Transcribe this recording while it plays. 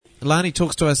Lani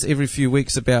talks to us every few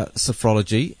weeks about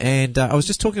sophrology, and I was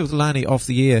just talking with Lani off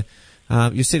the air.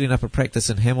 You're setting up a practice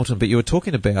in Hamilton, but you were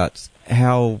talking about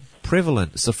how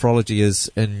prevalent sophrology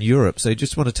is in Europe. So you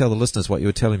just want to tell the listeners what you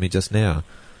were telling me just now.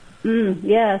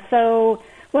 Yeah, so,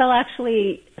 well,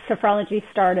 actually, sophrology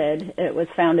started, it was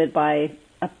founded by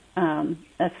a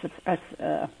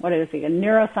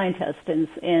neuroscientist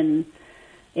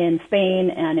in Spain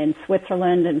and in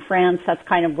Switzerland and France. That's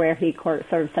kind of where he sort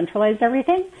of centralized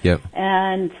everything. Yep.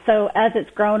 And so as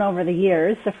it's grown over the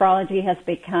years, sophrology has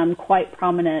become quite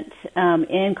prominent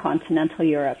in continental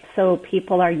Europe. So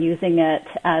people are using it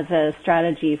as a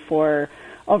strategy for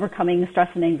overcoming stress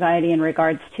and anxiety in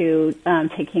regards to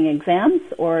taking exams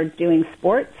or doing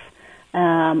sports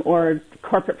or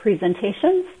corporate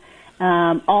presentations.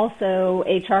 Also,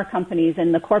 HR companies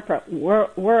in the corporate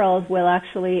world will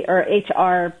actually, or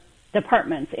HR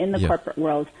departments in the corporate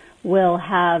world will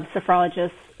have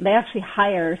sophrologists. They actually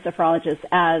hire sophrologists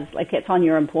as, like, it's on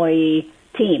your employee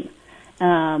team,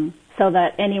 so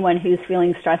that anyone who's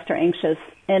feeling stressed or anxious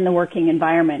in the working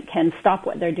environment can stop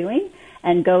what they're doing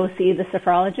and go see the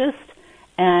sophrologist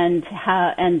and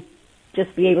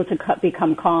just be able to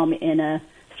become calm in a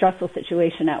stressful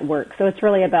situation at work. So it's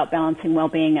really about balancing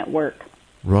well-being at work.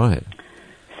 Right.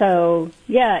 So,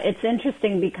 yeah, it's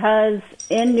interesting because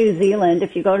in New Zealand,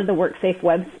 if you go to the WorkSafe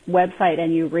website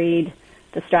and you read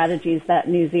the strategies that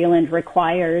New Zealand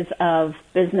requires of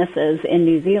businesses in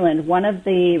New Zealand, one of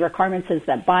the requirements is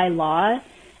that by law,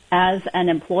 as an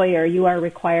employer, you are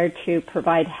required to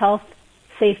provide health,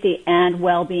 safety, and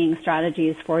well-being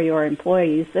strategies for your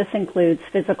employees. This includes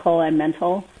physical and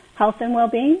mental health and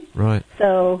well-being. Right.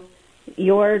 So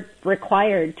you're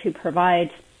required to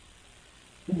provide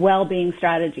well-being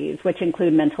strategies, which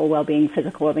include mental well-being,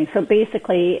 physical well-being. So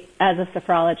basically, as a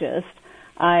sophrologist,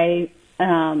 I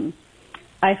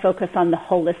focus on the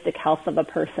holistic health of a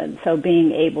person. So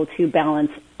being able to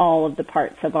balance all of the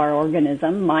parts of our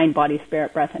organism, mind, body,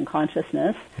 spirit, breath, and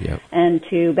consciousness, and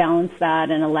to balance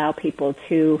that and allow people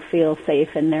to feel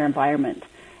safe in their environment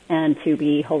and to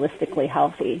be holistically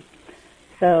healthy.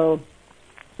 So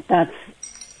that's,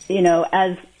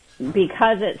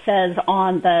 because it says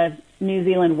on the New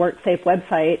Zealand WorkSafe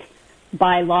website,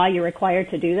 by law you're required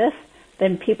to do this,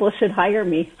 then people should hire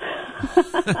me.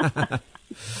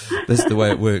 That's the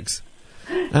way it works.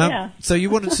 So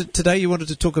today you wanted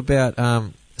to talk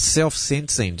about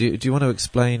self-sensing. Do you want to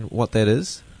explain what that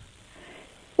is?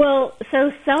 Well,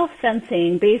 so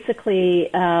self-sensing, basically,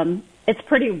 it's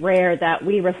pretty rare that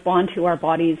we respond to our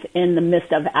bodies in the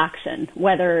midst of action,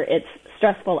 whether it's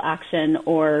stressful action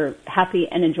or happy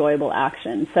and enjoyable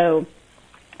action. So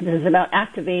this is about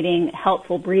activating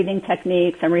helpful breathing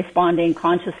techniques and responding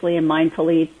consciously and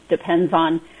mindfully depends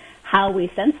on how we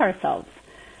sense ourselves.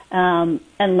 And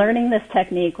learning this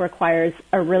technique requires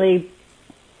a really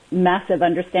massive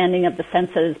understanding of the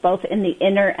senses, both in the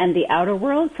inner and the outer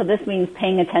world. So this means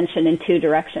paying attention in two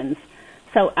directions.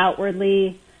 So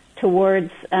outwardly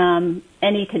towards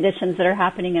any conditions that are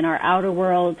happening in our outer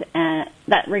world,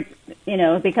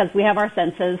 because we have our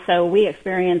senses, so we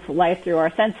experience life through our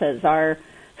senses, our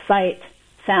sight,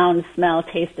 sound, smell,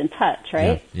 taste, and touch,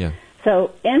 right? Yeah.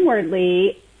 So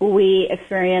inwardly, we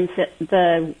experience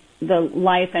the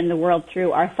life and the world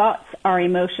through our thoughts, our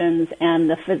emotions, and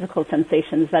the physical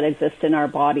sensations that exist in our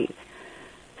bodies.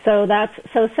 So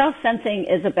self-sensing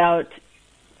is about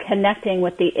connecting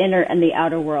with the inner and the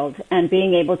outer world and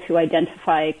being able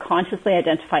to consciously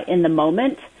identify in the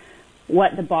moment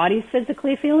what the body's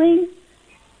physically feeling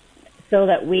so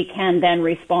that we can then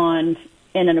respond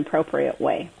in an appropriate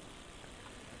way.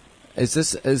 Is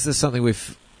this something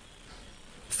we've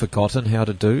forgotten how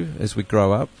to do as we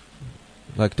grow up?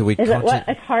 Like, do we?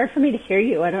 It's hard for me to hear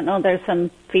you. I don't know. There's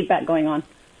some feedback going on.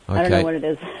 Okay. I don't know what it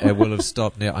is. It will have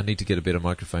stopped now. I need to get a better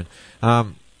microphone.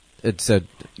 It's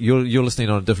you're listening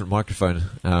on a different microphone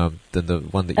than the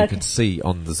one that you can see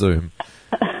on the Zoom.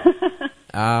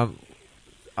 I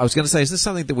was going to say, is this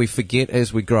something that we forget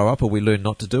as we grow up, or we learn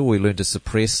not to do, or we learn to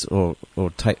suppress or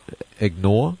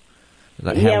ignore?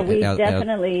 Like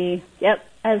definitely. Yep.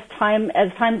 As time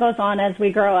goes on, as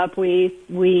we grow up,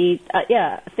 things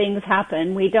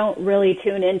happen. We don't really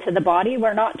tune into the body.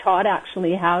 We're not taught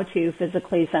actually how to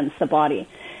physically sense the body.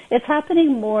 It's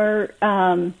happening more,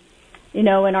 in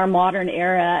our modern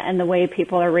era and the way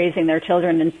people are raising their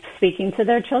children and speaking to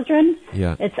their children.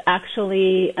 Yeah. It's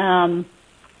actually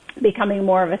becoming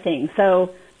more of a thing.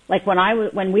 So, like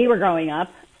when we were growing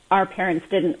up, our parents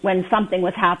didn't. When something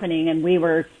was happening and we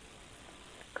were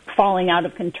falling out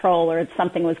of control or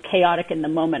something was chaotic in the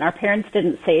moment, our parents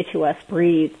didn't say to us,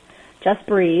 breathe, just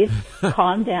breathe,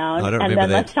 calm down, and then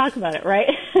let's talk about it, right?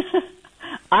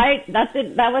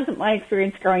 That wasn't my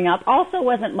experience growing up. Also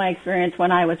wasn't my experience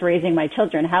when I was raising my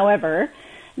children. However,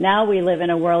 now we live in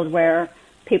a world where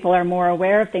people are more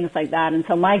aware of things like that. And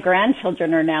so my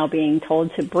grandchildren are now being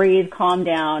told to breathe, calm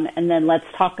down, and then let's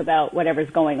talk about whatever's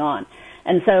going on.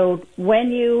 And so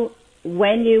when you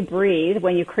breathe,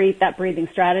 when you create that breathing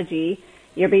strategy,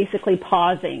 you're basically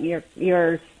pausing.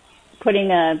 You're putting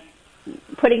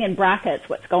in brackets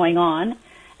what's going on,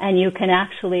 and you can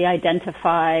actually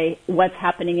identify what's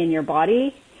happening in your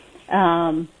body.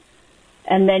 And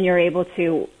then you're able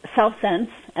to self-sense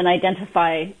and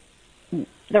identify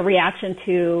the reaction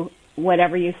to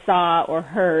whatever you saw or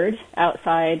heard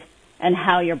outside and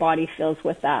how your body feels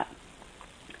with that.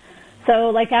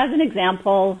 So, like as an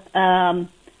example,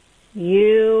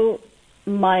 you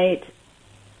might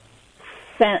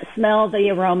smell the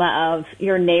aroma of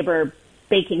your neighbor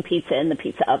baking pizza in the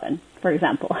pizza oven, for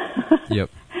example. Yep.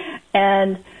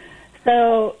 And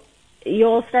so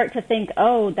you'll start to think,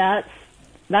 oh, that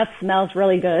smells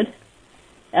really good.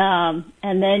 And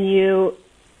then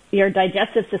your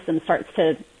digestive system starts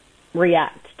to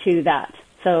react to that.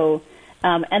 So,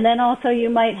 and then also you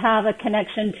might have a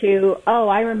connection to, oh,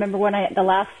 I remember the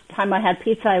last time I had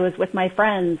pizza, I was with my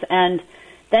friends. And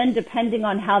then depending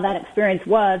on how that experience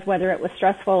was, whether it was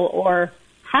stressful or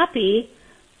happy,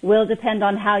 will depend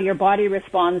on how your body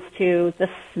responds to the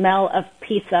smell of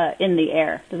pizza in the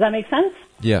air. Does that make sense?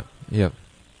 Yeah, yeah.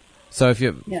 So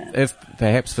if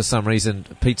perhaps for some reason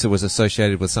pizza was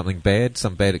associated with something bad,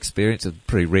 some bad experience, it's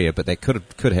pretty rare, but that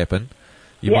could happen.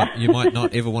 You might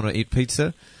not ever want to eat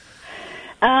pizza.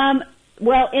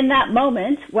 Well, in that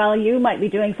moment, while you might be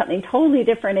doing something totally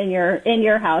different in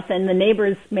your house, and the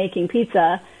neighbor's making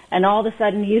pizza, and all of a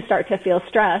sudden you start to feel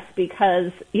stressed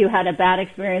because you had a bad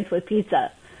experience with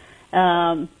pizza.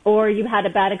 Or you had a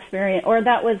bad experience, or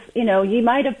that was, you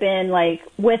might have been like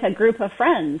with a group of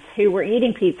friends who were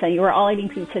eating pizza. You were all eating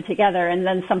pizza together, and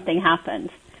then something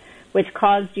happened, which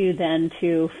caused you then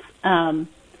to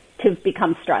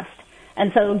become stressed.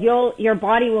 And so your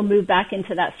body will move back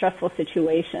into that stressful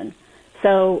situation.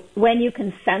 So when you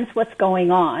can sense what's going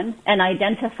on and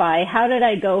identify, how did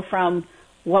I go from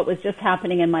what was just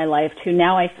happening in my life to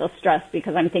now I feel stressed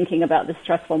because I'm thinking about this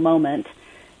stressful moment.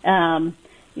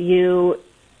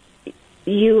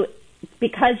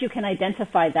 Because you can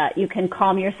identify that, you can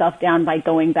calm yourself down by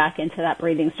going back into that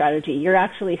breathing strategy. You're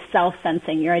actually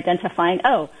self-sensing. You're identifying,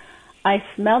 oh, I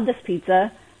smelled this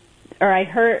pizza, or I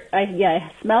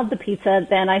smelled the pizza,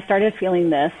 then I started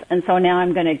feeling this, and so now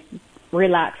I'm going to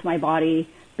relax my body,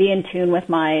 be in tune with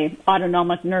my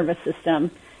autonomic nervous system,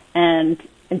 and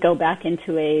go back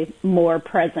into a more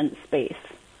present space.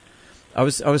 I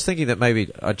was thinking that maybe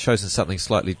I'd chosen something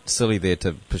slightly silly there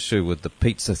to pursue with the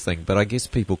pizza thing, but I guess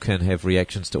people can have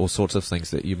reactions to all sorts of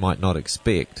things that you might not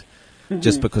expect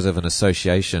just because of an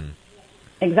association.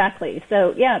 Exactly.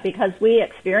 So, because we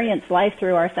experience life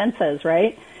through our senses,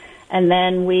 right? And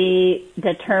then we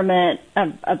determine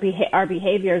our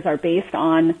behaviors are based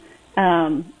on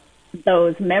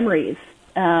those memories.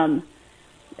 And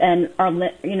our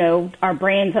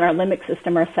brains and our limbic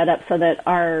system are set up so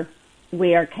that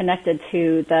we are connected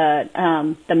to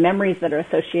the memories that are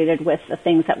associated with the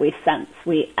things that we sense.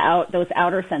 Those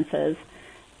outer senses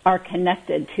are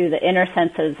connected to the inner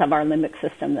senses of our limbic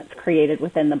system that's created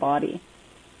within the body.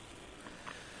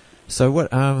 So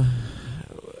what,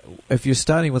 if you're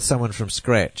starting with someone from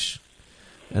scratch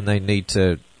and they need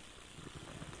to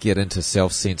get into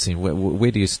self-sensing,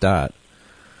 where do you start?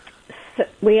 So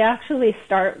we actually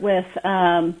start with,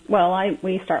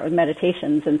 we start with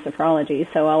meditations in Sophrology.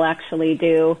 So I'll actually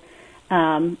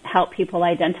help people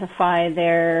identify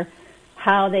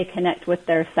how they connect with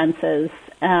their senses.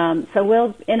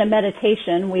 So in a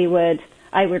meditation,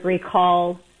 I would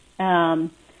recall,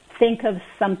 think of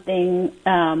something,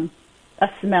 a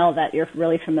smell that you're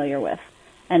really familiar with,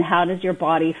 and how does your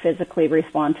body physically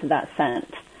respond to that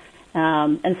scent?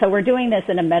 And so we're doing this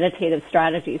in a meditative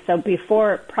strategy. So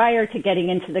prior to getting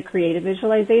into the creative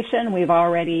visualization, we've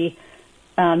already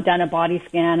done a body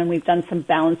scan, and we've done some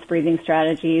balanced breathing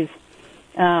strategies.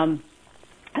 And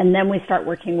then we start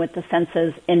working with the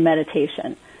senses in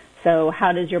meditation. So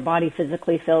how does your body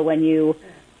physically feel when you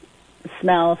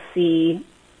smell, see,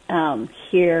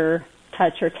 hear,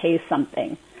 touch, or taste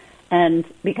something? And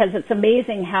because it's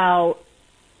amazing how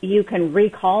you can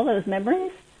recall those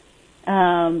memories.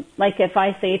 Like if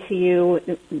I say to you,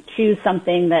 choose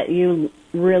something that you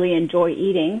really enjoy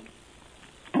eating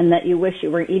and that you wish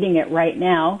you were eating it right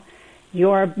now,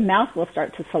 your mouth will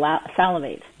start to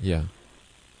salivate. Yeah.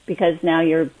 Because now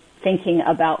you're thinking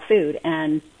about food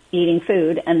and eating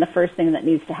food, and the first thing that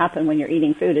needs to happen when you're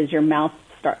eating food is your mouth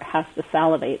has to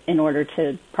salivate in order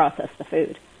to process the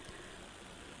food.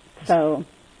 So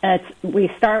we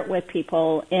start with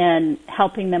people in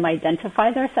helping them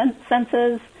identify their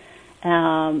senses,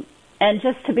 and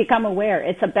just to become aware.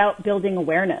 It's about building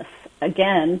awareness.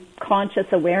 Again, conscious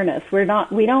awareness. We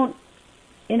don't,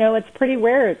 it's pretty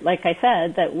rare, like I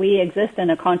said, that we exist in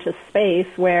a conscious space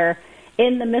where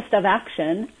in the midst of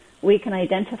action, we can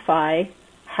identify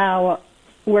how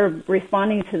we're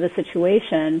responding to the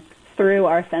situation through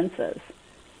our senses.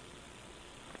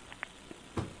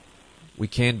 We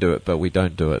can do it, but we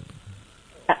don't do it.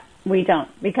 We don't,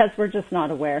 because we're just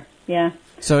not aware. Yeah.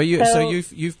 So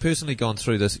you've personally gone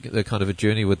through the kind of a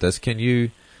journey with this.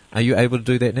 Are you able to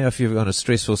do that now if you're in a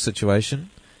stressful situation?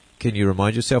 Can you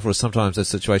remind yourself, or is sometimes a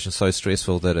situation so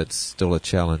stressful that it's still a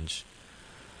challenge?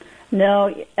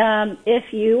 No,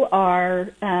 if you are,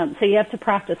 so you have to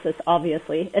practice this,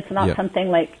 obviously. It's not something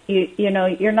like,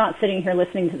 you're not sitting here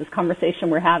listening to this conversation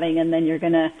we're having and then you're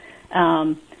going to,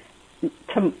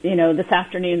 this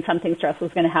afternoon something stressful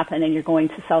is going to happen and you're going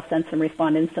to self-sense and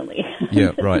respond instantly.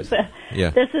 Yeah, right.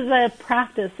 This is a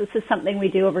practice. This is something we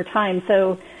do over time.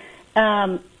 So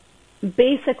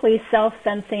basically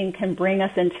self-sensing can bring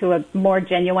us into a more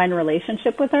genuine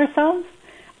relationship with ourselves.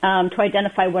 To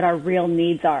identify what our real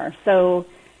needs are. So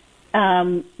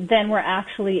then we're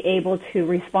actually able to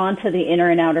respond to the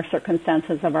inner and outer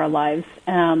circumstances of our lives,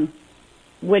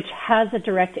 which has a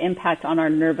direct impact on our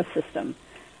nervous system.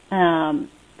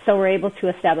 So we're able to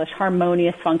establish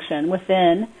harmonious function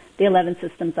within the 11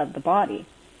 systems of the body.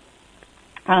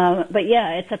 But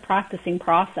it's a practicing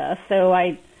process. So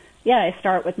I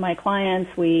start with my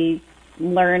clients. We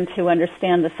learn to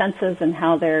understand the senses and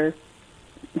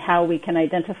how we can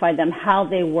identify them, how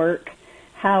they work,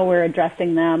 how we're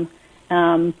addressing them,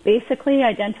 basically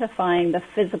identifying the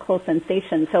physical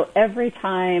sensation. So every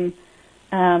time,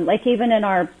 like even in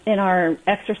our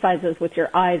exercises with your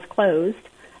eyes closed,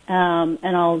 and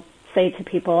I'll say to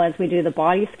people as we do the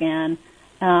body scan,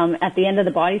 at the end of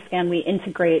the body scan, we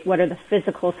integrate what are the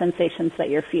physical sensations that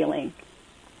you're feeling.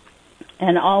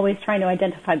 And always trying to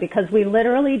identify, because we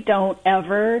literally don't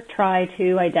ever try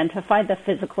to identify the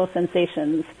physical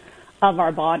sensations of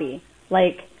our body.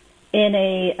 Like in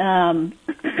a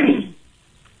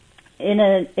in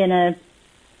a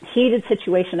heated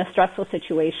situation, a stressful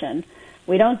situation,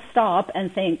 we don't stop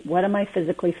and think, what am I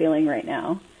physically feeling right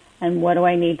now? And what do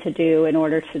I need to do in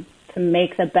order to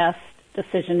make the best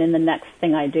decision in the next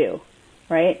thing I do,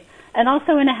 right? And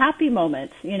also in a happy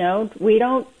moment, we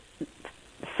don't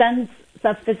sense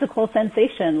the physical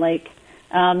sensation. Like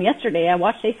yesterday, I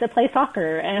watched Asa play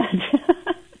soccer, and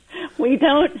we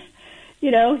don't,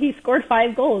 he scored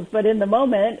 5 goals, but in the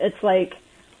moment, it's like,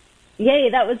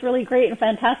 yay, that was really great and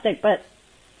fantastic, but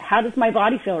how does my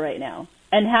body feel right now?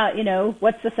 And how,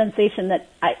 what's the sensation that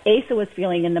Asa was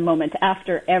feeling in the moment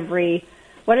after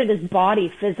what did his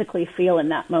body physically feel in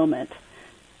that moment?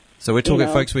 So we're talking,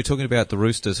 folks, we're talking about the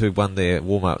Roosters who won their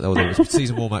warm-up, or their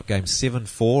season warm-up game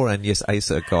 7-4, and yes,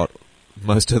 Asa got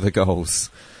most of the goals.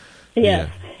 Yes.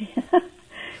 Yeah.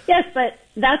 Yes, but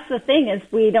that's the thing is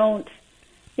we don't,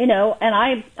 and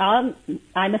I'm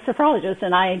a sophrologist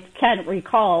and I can't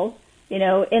recall,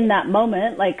 in that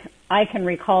moment, like I can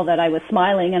recall that I was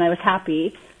smiling and I was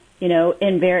happy,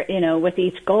 with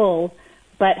each goal,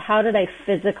 but how did I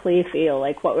physically feel?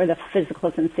 Like what were the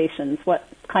physical sensations? What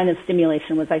kind of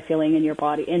stimulation was I feeling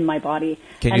in my body?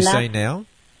 Can you say now?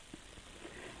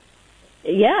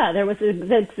 Yeah, there was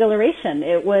the exhilaration.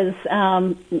 It was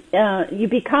you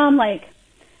become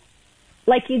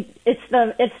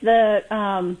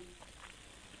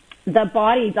the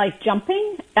body like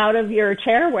jumping out of your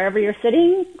chair wherever you're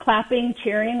sitting, clapping,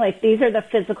 cheering. Like these are the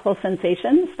physical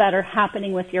sensations that are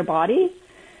happening with your body,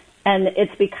 and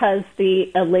it's because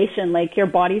the elation, like your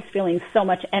body's feeling so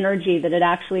much energy that it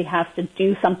actually has to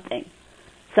do something.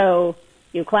 So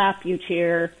you clap, you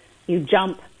cheer, you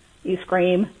jump, you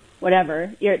scream.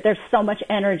 Whatever, there's so much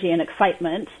energy and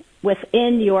excitement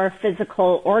within your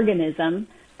physical organism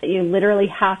that you literally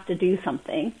have to do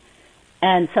something.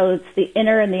 And so it's the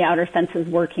inner and the outer senses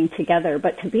working together.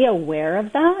 But to be aware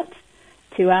of that,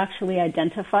 to actually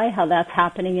identify how that's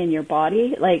happening in your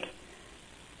body, like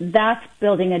that's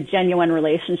building a genuine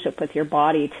relationship with your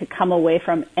body to come away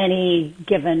from any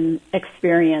given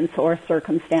experience or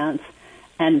circumstance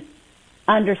and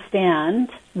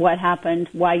understand what happened,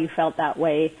 why you felt that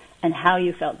way, and how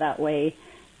you felt that way.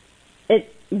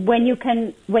 When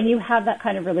you have that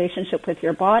kind of relationship with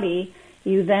your body,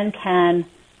 you then can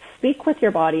speak with your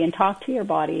body and talk to your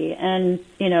body. And,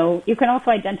 you can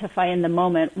also identify in the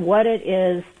moment what it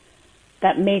is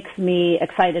that makes me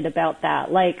excited about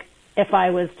that. Like, if I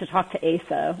was to talk to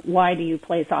Asa, why do you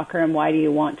play soccer and why do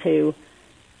you want to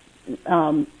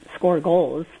score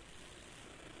goals?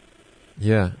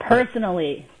 Yeah.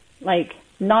 Personally,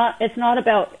 it's not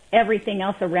about everything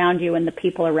else around you and the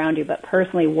people around you, but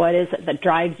personally, what is it that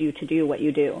drives you to do what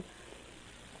you do?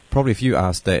 Probably if you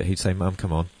asked that, he'd say, Mum,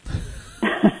 come on.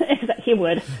 He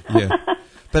would. Yeah.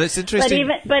 But it's interesting.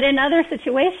 But in other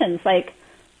situations, like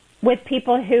with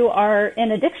people who are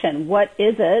in addiction, what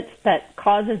is it that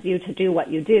causes you to do what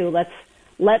you do?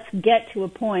 Let's get to a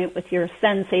point with your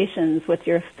sensations, with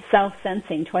your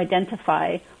self-sensing, to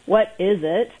identify what is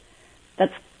it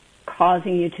that's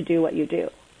causing you to do what you do.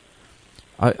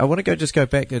 I want to go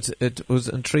back. It was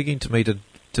intriguing to me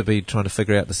to be trying to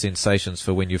figure out the sensations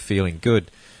for when you're feeling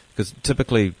good, because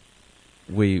typically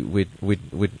we've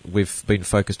been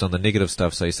focused on the negative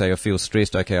stuff. So you say, I feel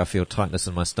stressed. Okay, I feel tightness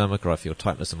in my stomach, or I feel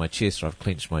tightness in my chest, or I've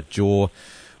clenched my jaw,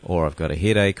 or I've got a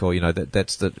headache, or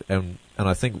that's the and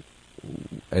I think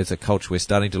as a culture we're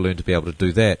starting to learn to be able to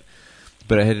do that.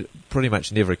 But it had pretty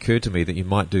much never occurred to me that you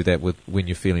might do that when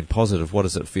you're feeling positive. What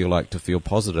does it feel like to feel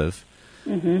positive?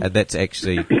 Mm-hmm. And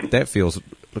that feels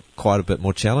quite a bit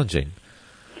more challenging.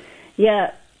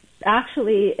 Yeah,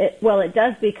 actually, it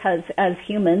does, because as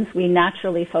humans we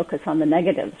naturally focus on the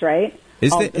negatives, right?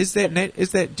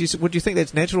 Would you think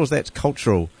that's natural, or is that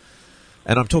cultural?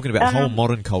 And I'm talking about whole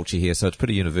modern culture here, so it's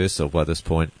pretty universal by this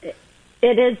point.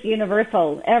 It is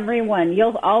universal. Everyone,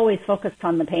 you'll always focus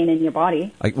on the pain in your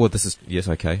body. Yes,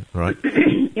 okay, all right.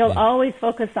 You'll always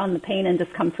focus on the pain and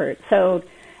discomfort. So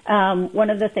one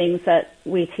of the things that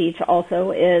we teach also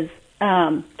is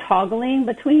toggling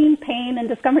between pain and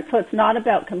discomfort. So it's not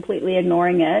about completely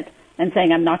ignoring it and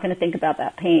saying, I'm not going to think about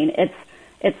that pain.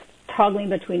 It's toggling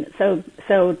between. So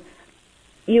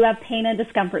you have pain and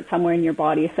discomfort somewhere in your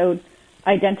body. So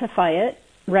identify it,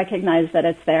 recognize that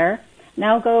it's there.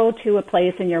 Now go to a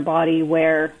place in your body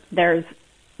where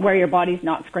your body's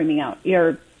not screaming out.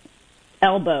 Your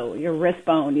elbow, your wrist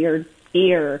bone, your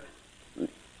ear,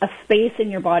 a space in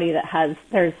your body that has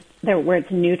where it's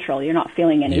neutral. You're not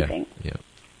feeling anything. Yeah.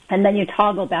 And then you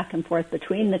toggle back and forth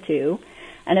between the two,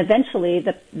 and eventually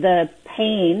the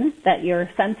pain that you're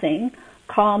sensing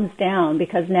calms down,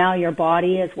 because now your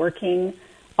body is working.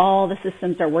 All the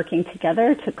systems are working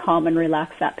together to calm and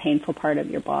relax that painful part of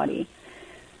your body.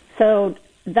 So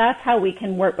that's how we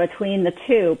can work between the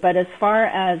two. But as far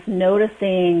as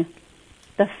noticing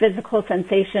the physical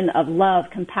sensation of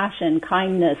love, compassion,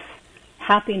 kindness,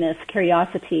 happiness,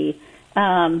 curiosity,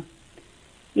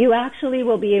 you actually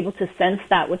will be able to sense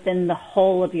that within the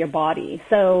whole of your body.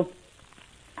 So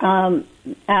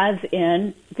as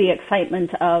in the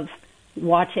excitement of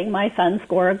watching my son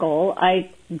score a goal,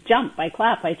 I jump, I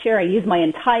clap, I cheer, I use my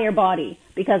entire body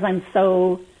because I'm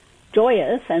so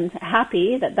joyous and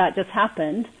happy that just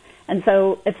happened. And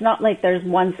so it's not like there's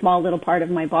one small little part of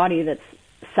my body that's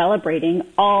celebrating.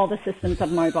 All the systems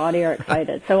of my body are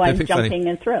excited. So I'm jumping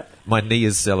and through. My knee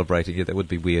is celebrating. Yeah, that would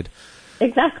be weird.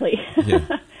 Exactly.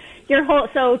 Yeah.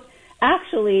 So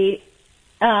actually,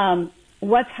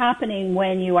 what's happening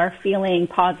when you are feeling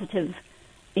positive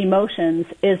emotions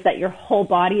is that your whole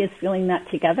body is feeling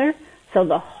that together. So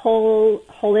the whole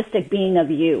holistic being of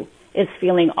you is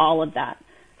feeling all of that.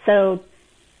 So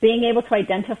being able to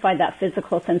identify that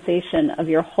physical sensation of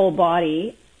your whole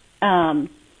body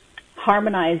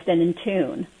harmonized and in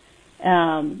tune,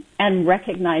 and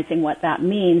recognizing what that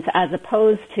means, as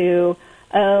opposed to,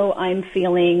 I'm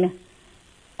feeling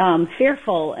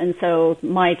fearful, and so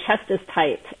my chest is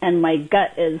tight and my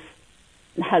gut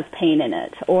has pain in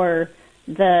it, or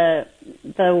the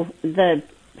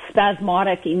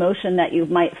spasmodic emotion that you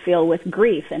might feel with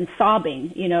grief and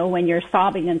sobbing. When you're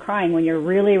sobbing and crying, when you're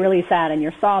really, really sad and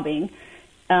you're sobbing,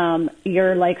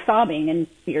 you're like sobbing and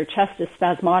your chest is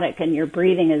spasmodic and your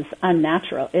breathing is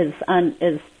unnatural, is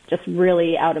just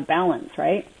really out of balance,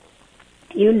 right?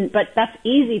 But that's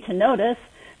easy to notice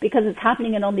because it's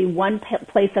happening in only one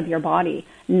place of your body,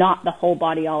 not the whole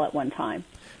body all at one time.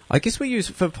 I guess we use,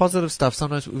 for positive stuff,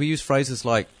 sometimes we use phrases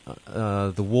like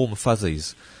the warm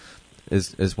fuzzies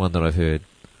is one that I've heard.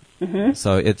 Mm-hmm.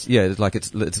 So it's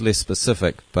less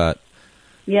specific, but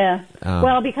yeah.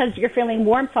 Well, because you're feeling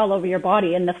warmth all over your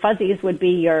body, and the fuzzies would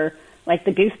be the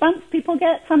goosebumps people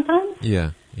get sometimes.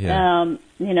 Yeah.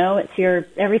 It's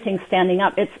everything standing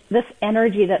up. It's this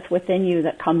energy that's within you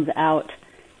that comes out,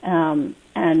 and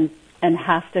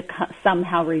has to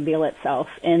somehow reveal itself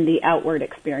in the outward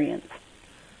experience.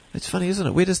 It's funny, isn't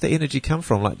it? Where does the energy come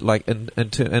from? Like in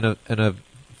a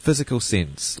physical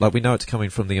sense, like we know it's coming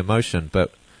from the emotion,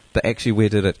 but actually, where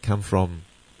did it come from?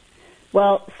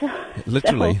 Well,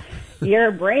 literally.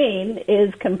 your brain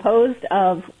is composed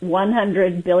of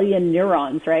 100 billion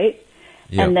neurons, right?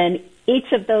 Yep. And then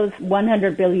each of those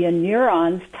 100 billion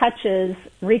neurons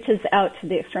reaches out to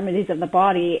the extremities of the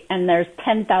body, and there's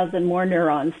 10,000 more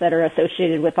neurons that are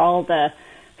associated with all the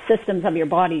systems of your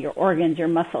body, your organs, your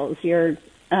muscles, your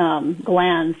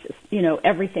glands,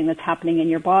 everything that's happening in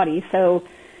your body. So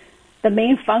the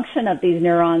main function of these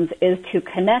neurons is to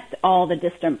connect all the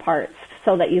distant parts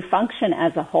so that you function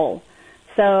as a whole.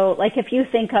 So like if you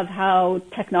think of how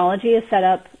technology is set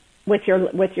up with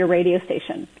your radio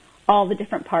station, all the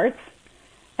different parts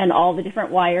and all the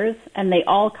different wires, and they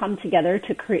all come together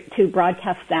to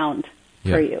broadcast sound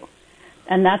for you.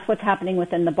 And that's what's happening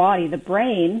within the body. The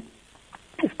brain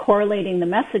is correlating the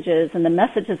messages, and the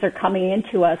messages are coming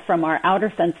into us from our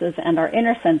outer senses and our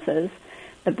inner senses.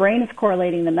 The brain is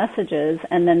correlating the messages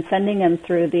and then sending them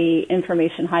through the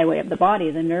information highway of the body,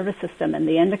 the nervous system and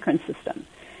the endocrine system.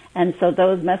 And so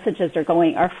those messages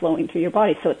are flowing through your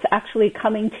body. So it's actually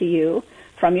coming to you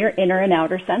from your inner and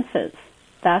outer senses.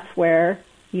 That's where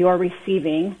you're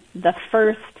receiving the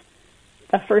first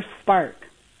spark.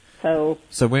 So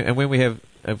when we have,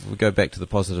 if we go back to the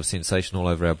positive sensation all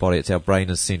over our body, it's our brain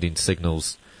is sending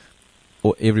signals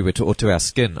or everywhere to our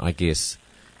skin, I guess,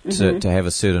 to have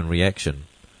a certain reaction.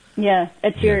 Yeah,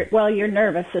 it's your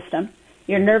nervous system.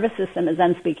 Your nervous system is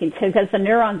then speaking too, because the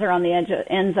neurons are on the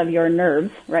ends of your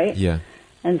nerves, right? Yeah.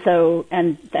 And so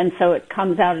it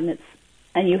comes out,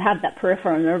 and you have that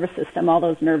peripheral nervous system, all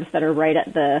those nerves that are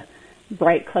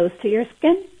right close to your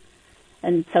skin.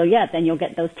 And so, then you'll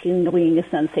get those tingling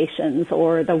sensations,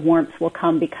 or the warmth will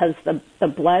come because the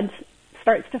blood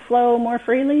starts to flow more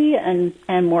freely and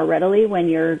more readily when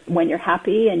you're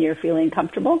happy and you're feeling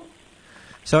comfortable.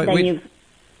 So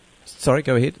sorry,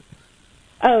 go ahead.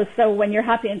 Oh, so when you're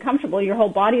happy and comfortable, your whole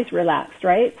body's relaxed,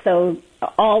 right? So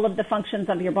all of the functions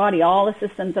of your body, all the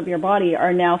systems of your body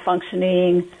are now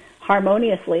functioning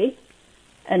harmoniously,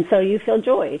 and so you feel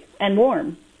joy and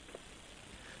warm.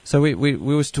 So we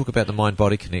always talk about the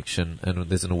mind-body connection, and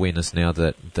there's an awareness now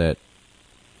that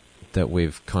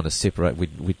we've kind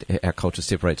of our culture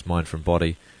separates mind from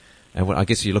body. And when I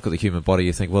guess you look at the human body,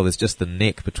 you think, well, there's just the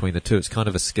neck between the two. It's kind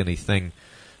of a skinny thing.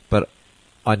 But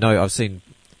I know I've seen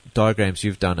diagrams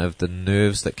you've done of the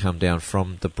nerves that come down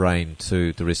from the brain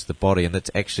to the rest of the body, and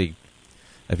that's actually,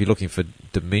 if you're looking for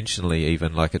dimensionally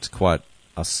even, like it's quite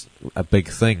a big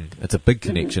thing. It's a big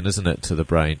connection, isn't it, to the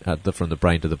brain, from the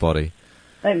brain to the body?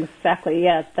 Exactly,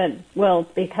 yes.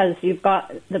 Because you've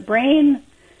got the brain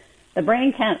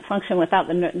can't function without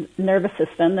the nervous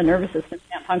system. The nervous system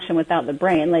can't function without the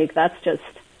brain. Like, that's just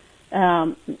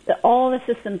all the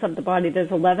systems of the body.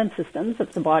 There's 11 systems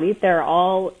of the body. They're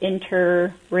all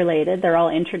interrelated. They're all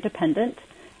interdependent.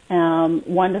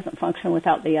 One doesn't function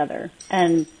without the other.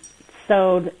 And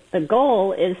so the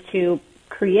goal is to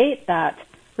create that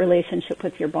relationship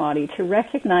with your body, to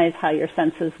recognize how your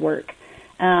senses work,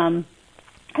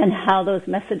 and how those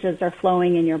messages are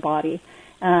flowing in your body.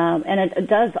 And it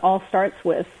does all starts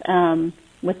with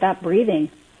that breathing.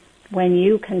 When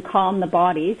you can calm the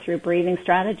body through breathing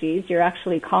strategies, you're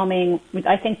actually calming.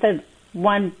 I think the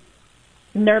one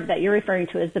nerve that you're referring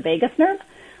to is the vagus nerve,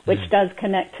 which does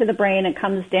connect to the brain. It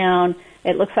comes down.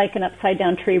 It looks like an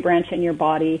upside-down tree branch in your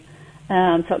body.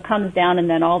 So it comes down, and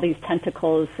then all these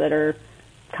tentacles that are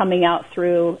coming out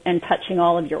through and touching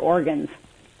all of your organs.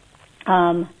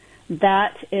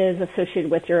 That is associated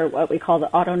with what we call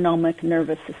the autonomic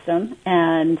nervous system.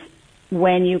 And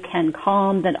when you can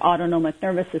calm the autonomic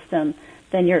nervous system,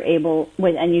 then you're able,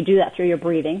 and you do that through your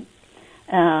breathing,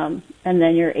 and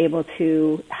then you're able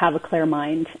to have a clear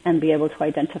mind and be able to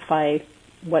identify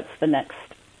what's the next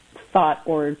thought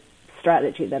or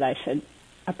strategy that I should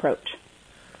approach.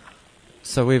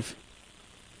 So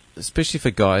especially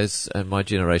for guys in my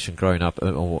generation growing up,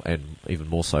 and even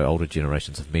more so older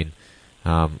generations of men,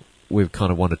 we've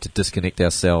kind of wanted to disconnect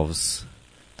ourselves,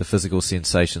 the physical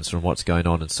sensations, from what's going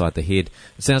on inside the head.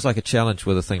 It sounds like a challenge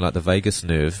with a thing like the vagus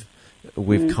nerve.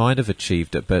 We've kind of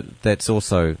achieved it, but that's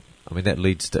also, that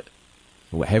leads to,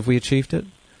 have we achieved it?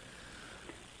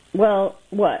 Well,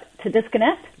 what, to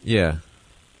disconnect? Yeah.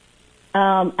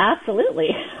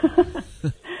 Absolutely.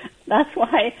 That's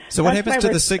why. So what happens to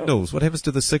the signals? What happens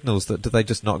to the signals? Do they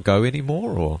just not go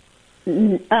anymore, or?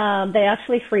 They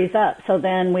actually freeze up. So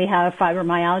then we have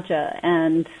fibromyalgia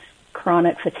and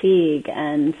chronic fatigue,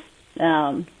 and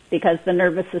because the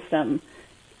nervous system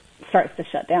starts to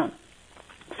shut down,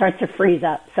 starts to freeze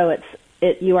up. So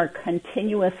you are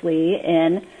continuously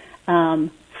in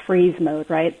freeze mode,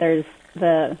 right?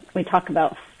 We talk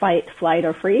about fight, flight,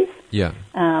 or freeze. Yeah.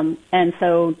 And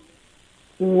so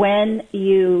when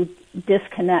you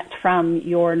disconnect from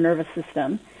your nervous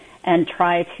system and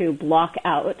try to block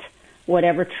out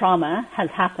whatever trauma has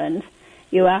happened,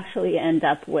 you actually end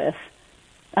up with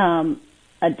a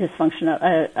dysfunction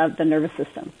of the nervous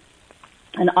system,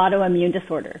 an autoimmune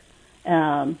disorder.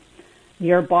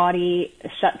 Your body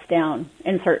shuts down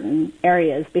in certain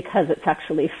areas because it's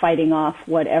actually fighting off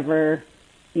whatever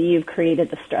you've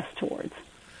created the stress towards.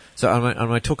 So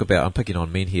I talk about, I'm picking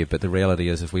on men here, but the reality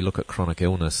is if we look at chronic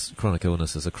illness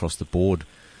is across the board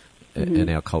in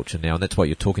our culture now, and that's what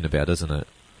you're talking about, isn't it?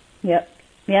 Yep.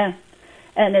 Yeah.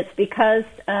 And it's because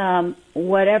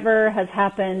whatever has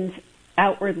happened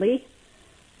outwardly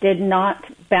did not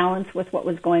balance with what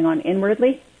was going on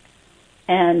inwardly.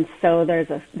 And so there's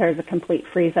a complete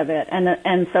freeze of it.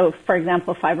 And so, for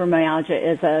example,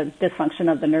 fibromyalgia is a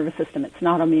dysfunction of the nervous system. It's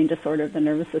not an autoimmune disorder of the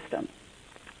nervous system.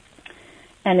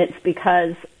 And it's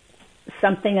because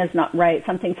something is not right.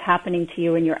 Something's happening to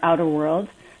you in your outer world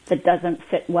that doesn't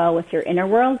fit well with your inner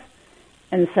world.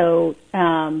 And so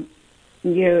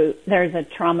there's a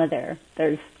trauma there.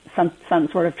 There's some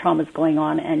sort of trauma is going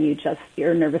on, and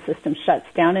your nervous system shuts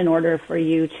down in order for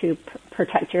you to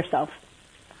protect yourself.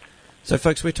 So,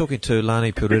 folks, we're talking to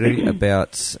Lani Puriri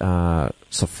about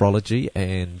sophrology,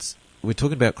 and we're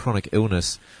talking about chronic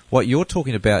illness. What you're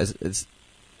talking about is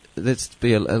let's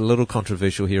be a little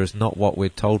controversial here, is not what we're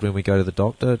told when we go to the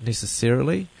doctor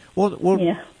necessarily. Well,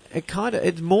 yeah.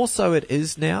 It more so it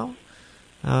is now.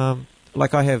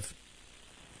 Like I have,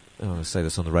 I'll say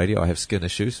this on the radio, I have skin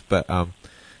issues, but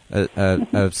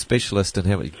a specialist in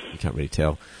Hamilton, you can't really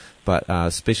tell, but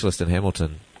a specialist in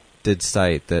Hamilton did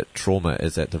say that trauma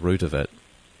is at the root of it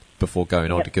before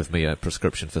going on to give me a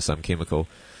prescription for some chemical.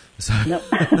 So, nope.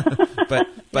 but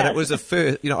it was a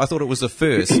first. I thought it was a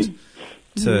first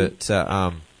to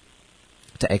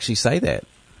actually say that.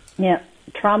 Yeah,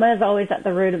 trauma is always at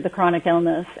the root of the chronic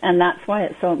illness, and that's why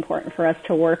it's so important for us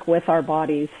to work with our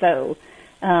bodies. So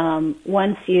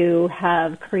once you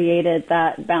have created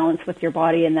that balance with your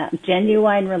body and that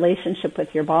genuine relationship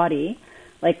with your body,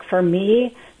 like for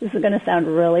me, this is going to sound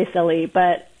really silly,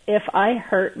 but if I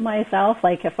hurt myself,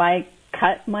 like if I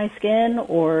cut my skin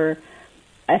or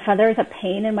if there's a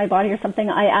pain in my body or something,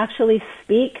 I actually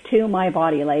speak to my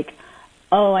body like,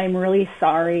 oh, I'm really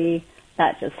sorry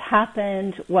that just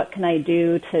happened. What can I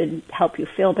do to help you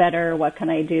feel better? What can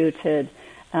I do to,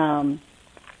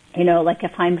 like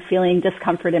if I'm feeling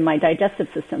discomfort in my digestive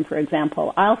system, for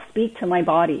example, I'll speak to my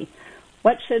body.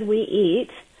 What should we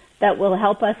eat that will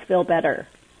help us feel better?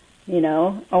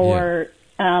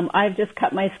 I've just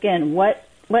cut my skin. What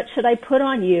should I put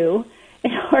on you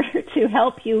in order to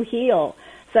help you heal?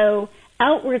 So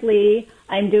outwardly,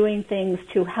 I'm doing things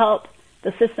to help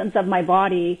the systems of my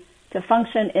body to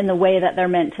function in the way that they're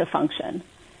meant to function.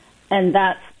 And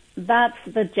that's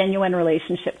the genuine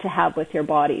relationship to have with your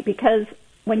body. Because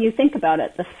when you think about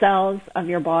it, the cells of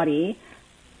your body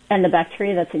and the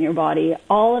bacteria that's in your body,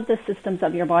 all of the systems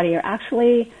of your body are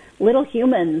actually little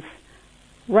humans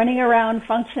running around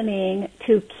functioning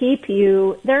to keep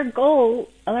you, their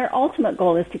ultimate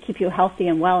goal is to keep you healthy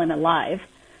and well and alive.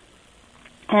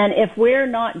 And if we're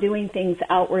not doing things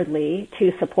outwardly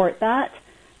to support that,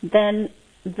 then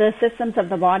the systems of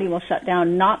the body will shut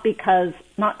down, not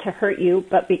to hurt you,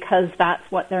 but because that's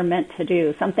what they're meant to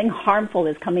do. Something harmful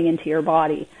is coming into your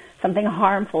body. Something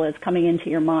harmful is coming into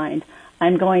your mind.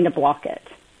 I'm going to block it.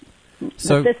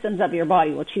 So, the systems of your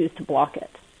body will choose to block it.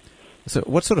 So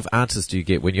what sort of answers do you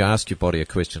get when you ask your body a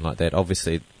question like that?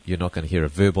 Obviously, you're not going to hear a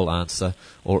verbal answer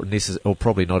or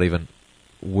probably not even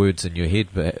words in your head,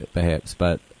 perhaps,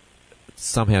 but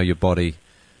somehow your body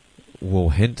will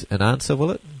hint an answer, will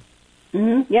it?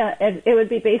 Mm-hmm. Yeah, it would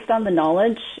be based on the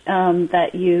knowledge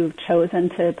that you've chosen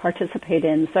to participate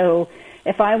in. So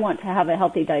if I want to have a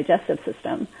healthy digestive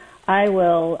system, I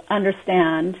will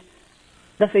understand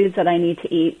the foods that I need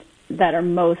to eat that are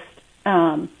most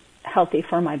healthy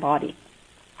for my body.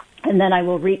 And then I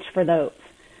will reach for those.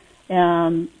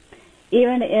 Even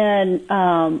in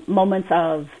moments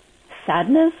of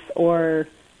sadness or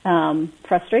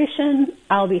frustration,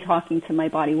 I'll be talking to my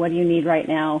body. What do you need right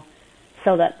now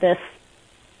so that this,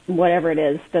 whatever it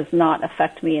is, does not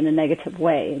affect me in a negative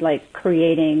way, like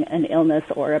creating an illness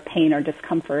or a pain or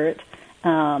discomfort.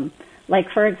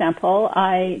 Like, for example,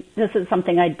 this is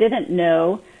something I didn't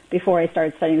know before I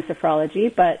started studying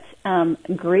sophrology, but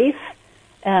grief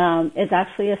is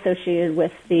actually associated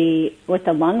with the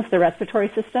lungs, the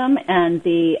respiratory system, and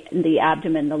the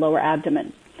abdomen, the lower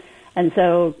abdomen. And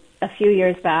so a few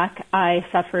years back, I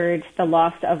suffered the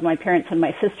loss of my parents and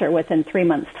my sister within 3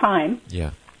 months' time.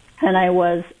 Yeah. And I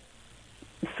was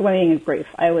swimming in grief.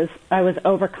 I was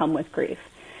overcome with grief.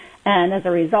 And as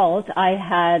a result, I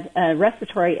had a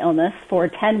respiratory illness for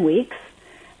 10 weeks.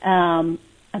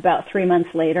 about 3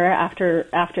 months later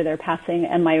after their passing,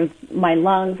 and my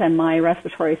lungs and my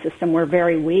respiratory system were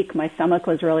very weak. My stomach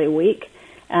was really weak.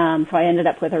 So I ended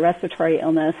up with a respiratory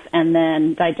illness and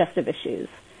then digestive issues.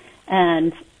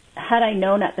 And had I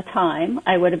known at the time,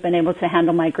 I would have been able to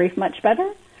handle my grief much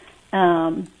better.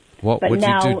 What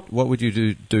would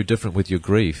you do different with your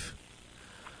grief?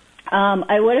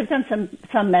 I would have done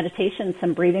some meditation,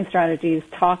 some breathing strategies,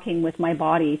 talking with my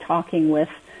body, talking with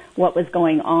what was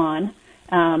going on,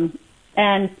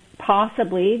 and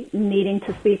possibly needing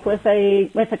to speak with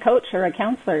a coach or a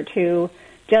counselor to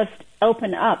just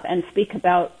open up and speak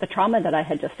about the trauma that I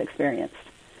had just experienced,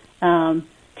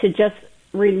 to just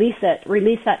release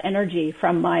that energy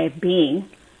from my being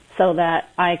so that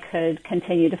I could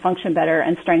continue to function better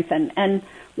and strengthen. And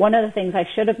one of the things I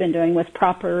should have been doing was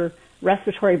proper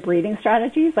respiratory breathing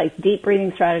strategies, like deep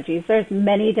breathing strategies. There's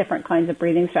many different kinds of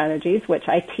breathing strategies, which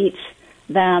I teach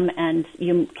them, and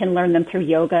you can learn them through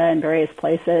yoga and various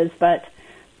places. But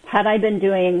had I been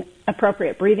doing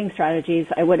appropriate breathing strategies,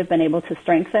 I would have been able to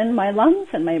strengthen my lungs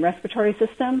and my respiratory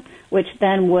system, which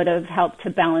then would have helped to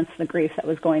balance the grief that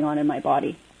was going on in my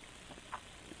body.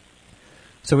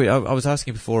 So I was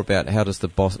asking before about how does the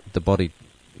body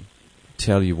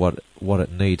tell you what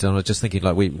it needs, and I was just thinking,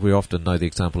 like, we often know the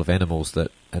example of animals,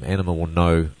 that an animal will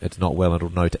know it's not well and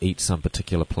it'll know to eat some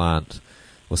particular plant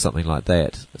or something like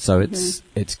that. So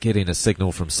it's getting a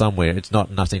signal from somewhere. It's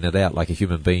not nutting it out like a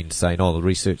human being saying, "Oh, the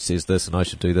research says this, and I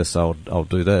should do this, so I'll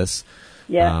do this."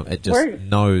 Yeah, it just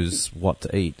knows what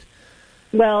to eat.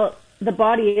 Well, the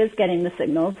body is getting the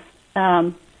signals,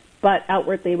 but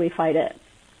outwardly we fight it.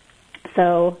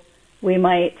 So we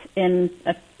might,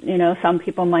 some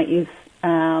people might use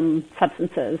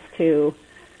substances to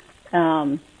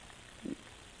calm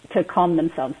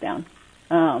themselves down.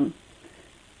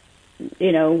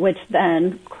 Which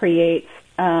then creates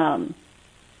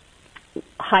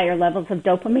higher levels of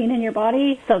dopamine in your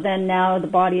body. So then now the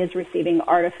body is receiving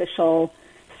artificial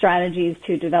strategies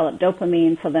to develop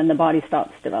dopamine, so then the body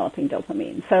stops developing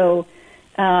dopamine. So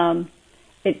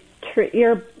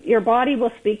your body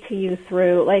will speak to you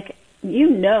through, like,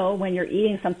 when you're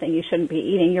eating something you shouldn't be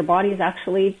eating, your body is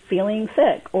actually feeling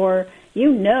sick, or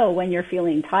when you're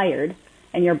feeling tired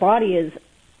and your body is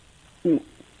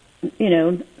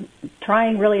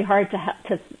trying really hard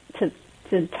to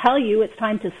tell you it's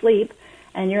time to sleep,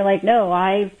 and you're like, no,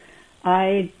 I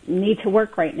need to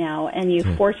work right now, and you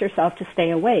force yourself to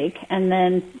stay awake, and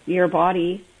then your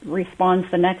body responds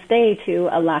the next day to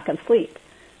a lack of sleep.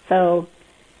 So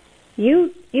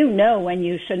when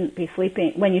you shouldn't be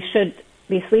sleeping, when you should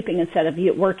be sleeping instead of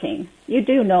working. You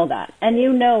do know that, and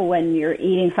when you're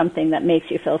eating something that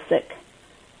makes you feel sick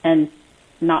and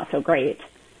not so great.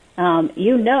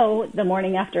 The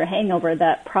morning after a hangover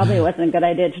that probably wasn't a good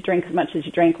idea to drink as much as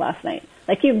you drank last night.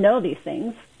 Like, these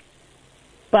things.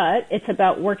 But it's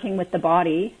about working with the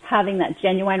body, having that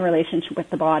genuine relationship with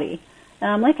the body.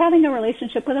 Like having a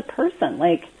relationship with a person.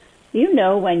 Like,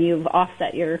 when you've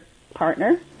offset your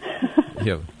partner.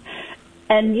 Yeah.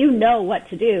 And what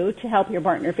to do to help your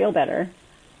partner feel better,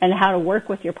 and how to work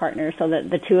with your partner so that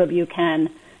the two of you can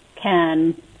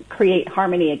create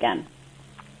harmony again.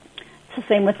 It's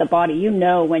the same with the body.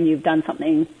 When you've done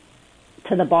something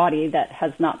to the body that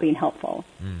has not been helpful.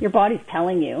 Your body's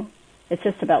telling you. It's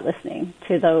just about listening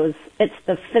to those. It's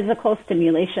the physical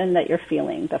stimulation that you're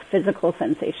feeling, the physical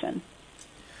sensation.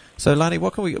 So, Lani,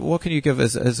 what can you give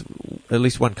as at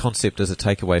least one concept as a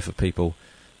takeaway for people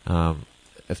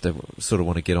if they sort of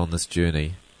want to get on this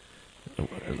journey?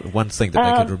 One thing that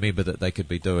they could remember that they could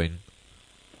be doing.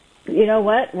 You know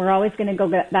what? We're always going to go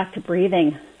back to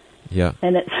breathing. Yeah.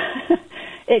 And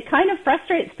it kind of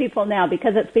frustrates people now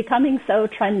because it's becoming so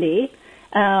trendy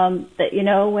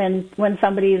that, when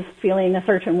somebody's feeling a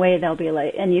certain way, they'll be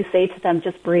like, and you say to them,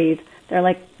 just breathe. They're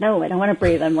like, no, I don't want to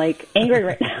breathe. I'm like angry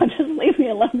right now. Just leave me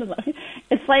alone.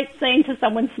 It's like saying to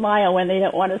someone, smile, when they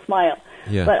don't want to smile.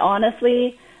 Yeah. But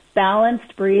honestly,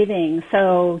 balanced breathing.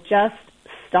 So just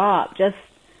stop, just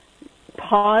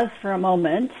pause for a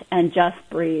moment and just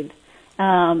breathe.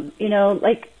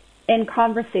 Like in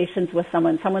conversations with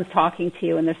someone's talking to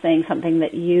you and they're saying something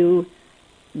that you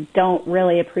don't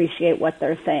really appreciate what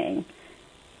they're saying.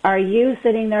 Are you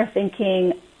sitting there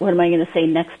thinking, what am I going to say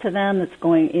next to them that's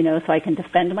going, so I can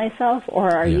defend myself? Or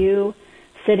are you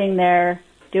sitting there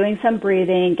doing some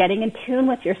breathing, getting in tune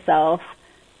with yourself,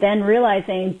 then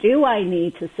realizing, do I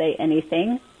need to say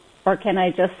anything? Or can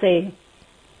I just say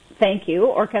thank you?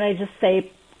 Or can I just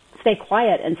stay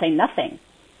quiet and say nothing?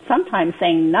 Sometimes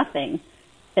saying nothing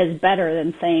is better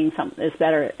than saying something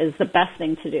is the best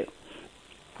thing to do.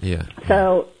 Yeah.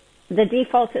 So the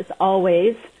default is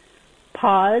always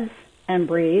pause and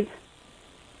breathe,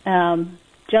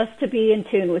 just to be in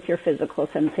tune with your physical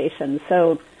sensations.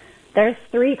 So there's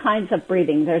 3 kinds of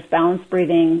breathing. There's balanced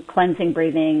breathing, cleansing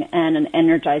breathing, and an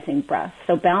energizing breath.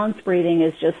 So balanced breathing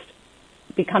is just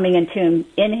becoming in tune.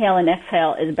 Inhale and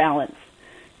exhale is balance.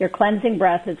 Your cleansing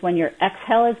breath is when your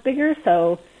exhale is bigger,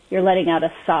 so you're letting out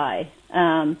a sigh.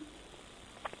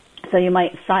 So you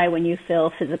might sigh when you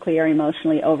feel physically or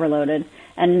emotionally overloaded.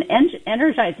 And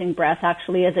energizing breath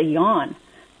actually is a yawn.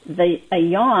 A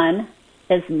yawn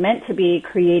is meant to be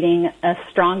creating a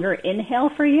stronger inhale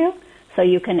for you so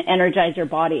you can energize your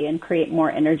body and create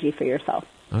more energy for yourself.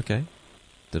 Okay.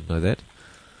 Didn't know that.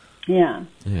 Yeah.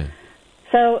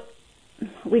 So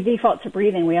we default to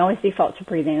breathing. We always default to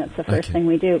breathing. That's the first thing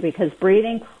we do because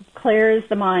breathing clears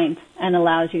the mind and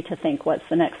allows you to think, what's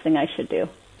the next thing I should do?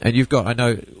 And you've got, I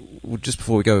know, just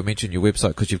before we go, mention your website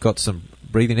because you've got some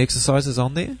breathing exercises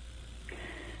on there?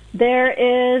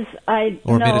 There is,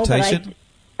 or a meditation?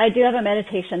 I do have a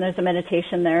meditation. There's a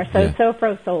meditation there. So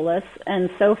Sophro Solace, and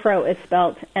Sophro is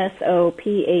spelled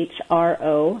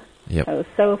Sophro. Yep. So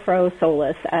Sophro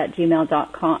Solace at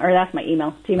gmail.com, or that's my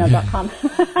email, gmail.com.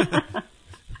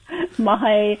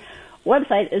 My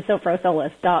website is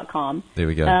sophrosolace.com. There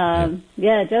we go.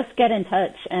 Yeah, just get in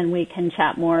touch and we can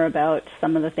chat more about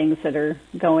some of the things that are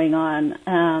going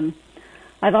on.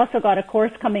 I've also got a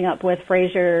course coming up with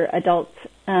Fraser Adult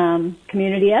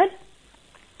Community Ed.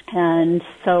 And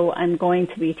so I'm going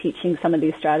to be teaching some of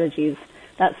these strategies.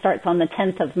 That starts on the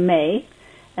 10th of May.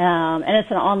 And it's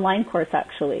an online course,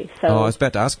 actually. So, I was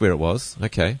about to ask where it was.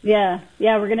 Okay. Yeah,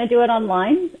 we're going to do it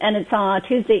online, and it's on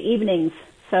Tuesday evenings.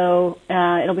 So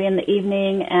it'll be in the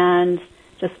evening, and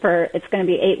it's going to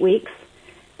be 8 weeks,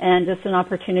 and just an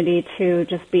opportunity to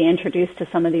just be introduced to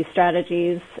some of these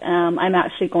strategies. I'm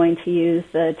actually going to use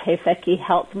the Teifeki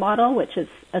health model, which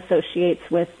associates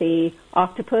with the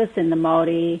octopus in the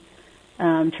Maori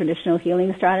traditional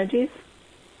healing strategies.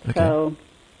 Okay. So,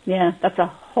 yeah, that's a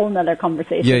whole nother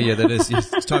conversation. Yeah, that is.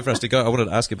 It's time for us to go. I wanted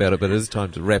to ask about it, but it is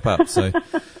time to wrap up. So,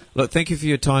 look, thank you for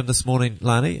your time this morning,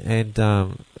 Lani, and I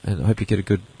hope you get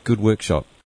a good workshop.